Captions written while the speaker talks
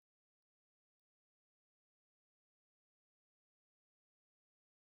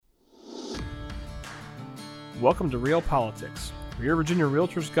Welcome to Real Politics, where your Virginia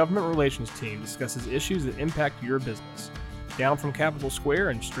Realtors government relations team discusses issues that impact your business, down from Capitol Square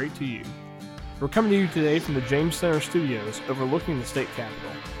and straight to you. We're coming to you today from the James Center Studios overlooking the state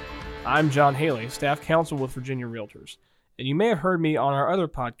capitol. I'm John Haley, staff counsel with Virginia Realtors, and you may have heard me on our other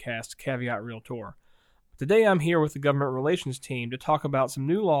podcast, Caveat Realtor. Today I'm here with the government relations team to talk about some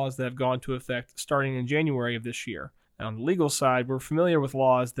new laws that have gone into effect starting in January of this year. Now, on the legal side, we're familiar with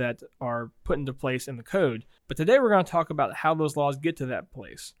laws that are put into place in the code, but today we're going to talk about how those laws get to that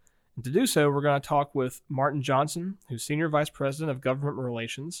place. And to do so, we're going to talk with Martin Johnson, who's Senior Vice President of Government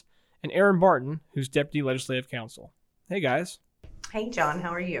Relations, and Aaron Barton, who's Deputy Legislative Counsel. Hey, guys. Hey, John.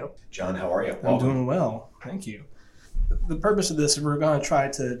 How are you? John, how are you? I'm doing well. Thank you. The purpose of this is we're going to try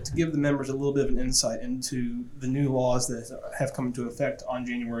to give the members a little bit of an insight into the new laws that have come into effect on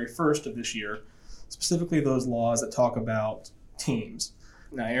January 1st of this year, specifically those laws that talk about teams.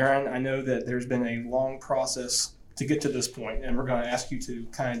 Now, Aaron, I know that there's been a long process to get to this point, and we're going to ask you to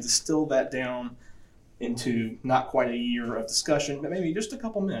kind of distill that down into not quite a year of discussion, but maybe just a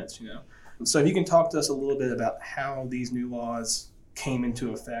couple minutes, So if you can talk to us a little bit about how these new laws came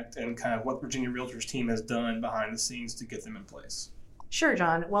into effect and kind of what Virginia Realtors team has done behind the scenes to get them in place. Sure,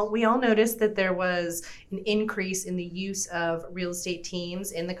 John. Well, we all noticed that there was an increase in the use of real estate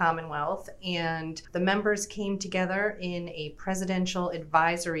teams in the Commonwealth, and the members came together in a presidential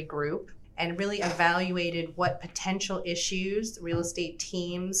advisory group and really evaluated what potential issues real estate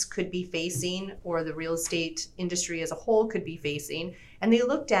teams could be facing or the real estate industry as a whole could be facing. And they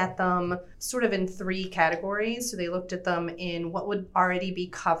looked at them sort of in three categories. So they looked at them in what would already be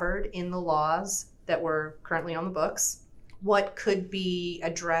covered in the laws that were currently on the books, what could be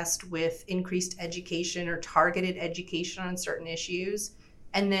addressed with increased education or targeted education on certain issues,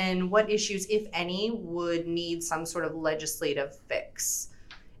 and then what issues, if any, would need some sort of legislative fix.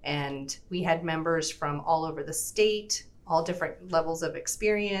 And we had members from all over the state, all different levels of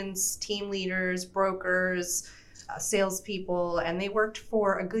experience, team leaders, brokers, salespeople, and they worked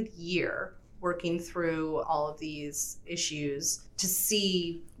for a good year working through all of these issues to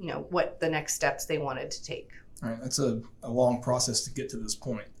see, what the next steps they wanted to take. All right, that's a long process to get to this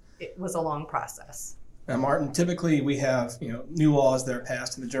point. It was a long process. Now, Martin, typically we have new laws that are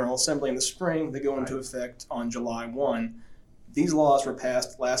passed in the General Assembly in the spring. They go into effect on July 1. These laws were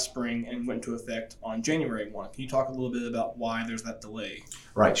passed last spring and went into effect on January 1. Can you talk a little bit about why there's that delay?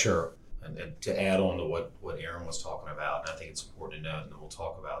 Right, sure. And to add on to what Aaron was talking about, and I think it's important to note, and then we'll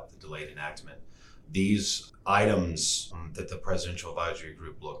talk about the delayed enactment. These items that the Presidential Advisory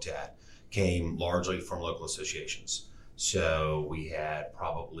Group looked at came largely from local associations. So we had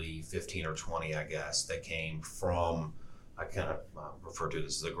probably 15 or 20, I guess, that came from, I kind of refer to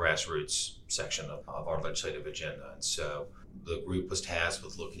this as the grassroots section of our legislative agenda. And so the group was tasked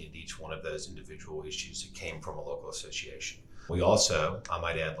with looking at each one of those individual issues that came from a local association. We also, I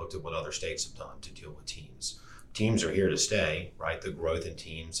might add, looked at what other states have done to deal with teams. Teams are here to stay, right? The growth in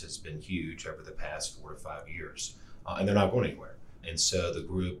teams has been huge over the past 4 to 5 years, and they're not going anywhere. And so the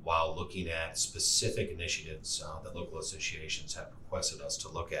group, while looking at specific initiatives that local associations have requested us to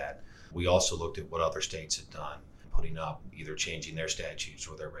look at, we also looked at what other states had done, putting up either changing their statutes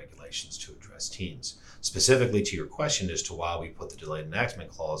or their regulations to address teams. Specifically to your question as to why we put the delayed enactment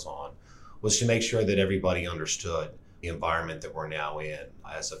clause on was to make sure that everybody understood the environment that we're now in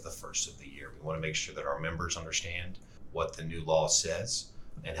as of the first of the year. We want to make sure that our members understand what the new law says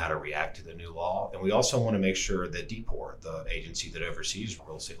and how to react to the new law. And we also want to make sure that DPOR, the agency that oversees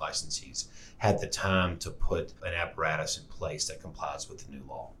real estate licensees, had the time to put an apparatus in place that complies with the new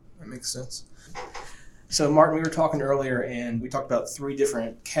law. That makes sense. So, Martin, we were talking earlier, and we talked about 3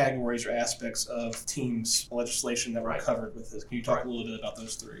 different categories or aspects of teams legislation that were covered with this. Can you talk a little bit about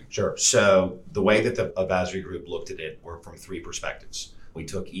those 3? Sure. So the way that the advisory group looked at it were from 3 perspectives. We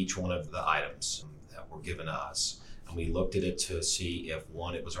took each one of the items that were given to us, and we looked at it to see if,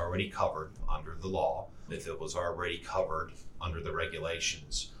 one, it was already covered under the law, if it was already covered under the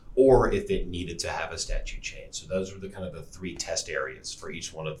regulations, or if it needed to have a statute change. So those were the kind of the 3 test areas for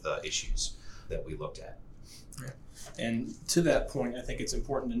each one of the issues that we looked at. Yeah. And to that point, I think it's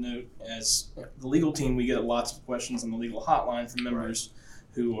important to note, as the legal team, we get lots of questions on the legal hotline from members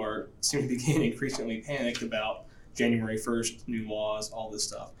who seem to be getting increasingly panicked about January 1st, new laws, all this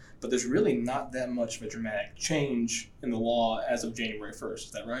stuff. But there's really not that much of a dramatic change in the law as of January 1st.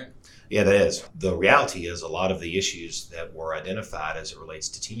 Is that right? Yeah, that is. The reality is a lot of the issues that were identified as it relates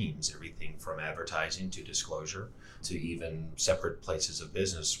to teams, everything from advertising to disclosure to even separate places of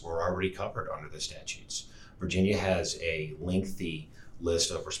business, were already covered under the statutes. Virginia has a lengthy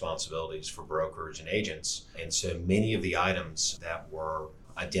list of responsibilities for brokers and agents, and so many of the items that were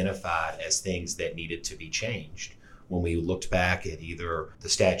identified as things that needed to be changed. When we looked back at either the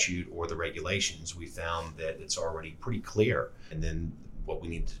statute or the regulations, we found that it's already pretty clear. And then what we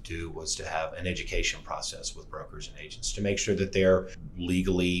needed to do was to have an education process with brokers and agents to make sure that they're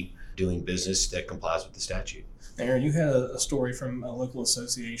legally doing business that complies with the statute. Aaron, you had a story from a local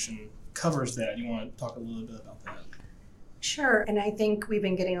association covers that. You want to talk a little bit about that? Sure, and I think we've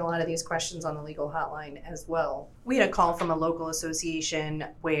been getting a lot of these questions on the legal hotline as well. We had a call from a local association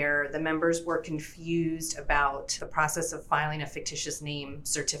where the members were confused about the process of filing a fictitious name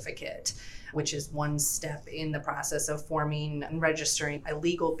certificate, which is one step in the process of forming and registering a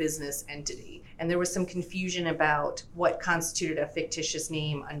legal business entity. And there was some confusion about what constituted a fictitious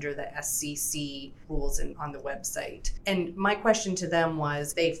name under the SCC rules on the website. And my question to them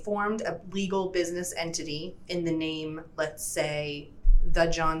was, they formed a legal business entity in the name, let's say, the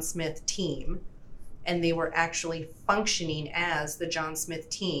John Smith Team, and they were actually functioning as the John Smith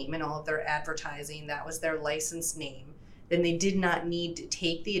Team in all of their advertising. That was their licensed name. Then they did not need to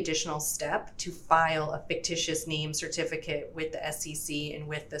take the additional step to file a fictitious name certificate with the SEC and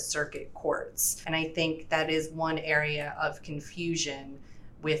with the circuit courts. And I think that is one area of confusion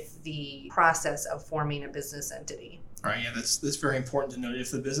with the process of forming a business entity. All right, yeah, that's very important to note.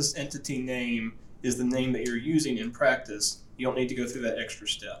 If the business entity name is the name that you're using in practice, you don't need to go through that extra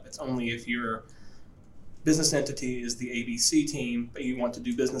step. It's only if your business entity is the ABC team, but you want to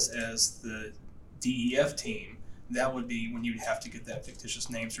do business as the DEF team, that would be when you'd have to get that fictitious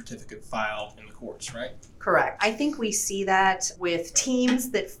name certificate filed in the courts, right? Correct. I think we see that with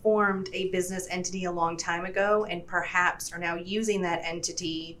teams that formed a business entity a long time ago and perhaps are now using that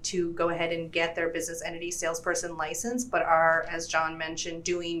entity to go ahead and get their business entity salesperson license, but are, as John mentioned,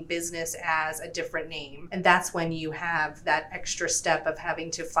 doing business as a different name. And that's when you have that extra step of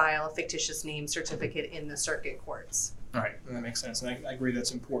having to file a fictitious name certificate in the circuit courts. All right, that makes sense. And I agree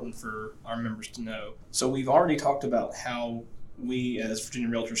that's important for our members to know. So we've already talked about how we as Virginia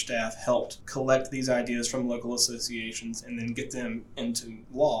Realtor staff helped collect these ideas from local associations and then get them into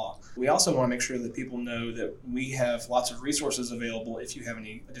law. We also want to make sure that people know that we have lots of resources available if you have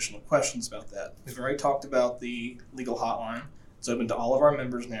any additional questions about that. We've already talked about the legal hotline. It's open to all of our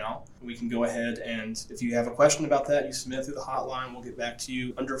members now. We can go ahead and if you have a question about that, you submit it through the hotline. We'll get back to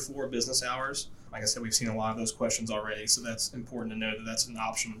you under 4 business hours. Like I said, we've seen a lot of those questions already, so that's important to know that that's an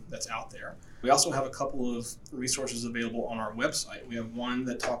option that's out there. We also have a couple of resources available on our website. We have one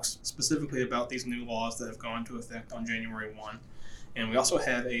that talks specifically about these new laws that have gone into effect on January 1. And we also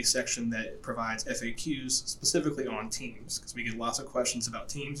have a section that provides FAQs specifically on teams, because we get lots of questions about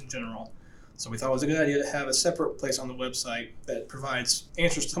teams in general. So we thought it was a good idea to have a separate place on the website that provides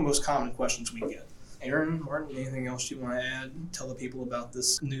answers to the most common questions we get. Aaron, Martin, anything else you want to add? Tell the people about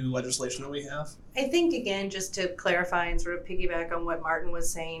this new legislation that we have? I think, again, just to clarify and sort of piggyback on what Martin was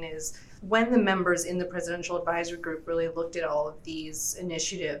saying is when the members in the Presidential Advisory Group really looked at all of these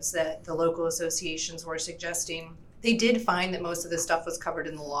initiatives that the local associations were suggesting, they did find that most of this stuff was covered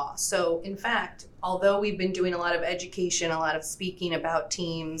in the law. So, in fact, although we've been doing a lot of education, a lot of speaking about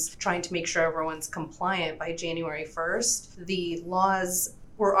teams, trying to make sure everyone's compliant by January 1st, the laws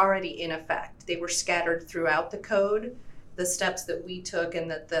were already in effect. They were scattered throughout the code. The steps that we took and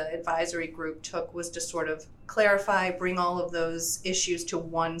that the advisory group took was to sort of clarify, bring all of those issues to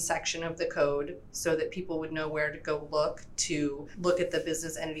one section of the code so that people would know where to go look at the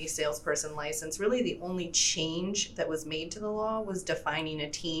business entity salesperson license. Really, the only change that was made to the law was defining a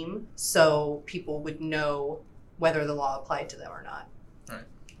team so people would know whether the law applied to them or not. All right,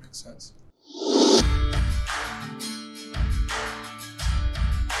 makes sense.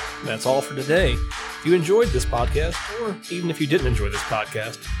 That's all for today. If you enjoyed this podcast, or even if you didn't enjoy this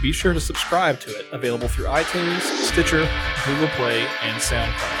podcast, be sure to subscribe to it, available through iTunes, Stitcher, Google Play, and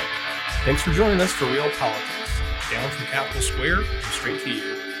SoundCloud. Thanks for joining us for Real Politics, down from Capitol Square and straight to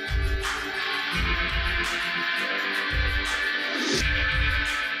you.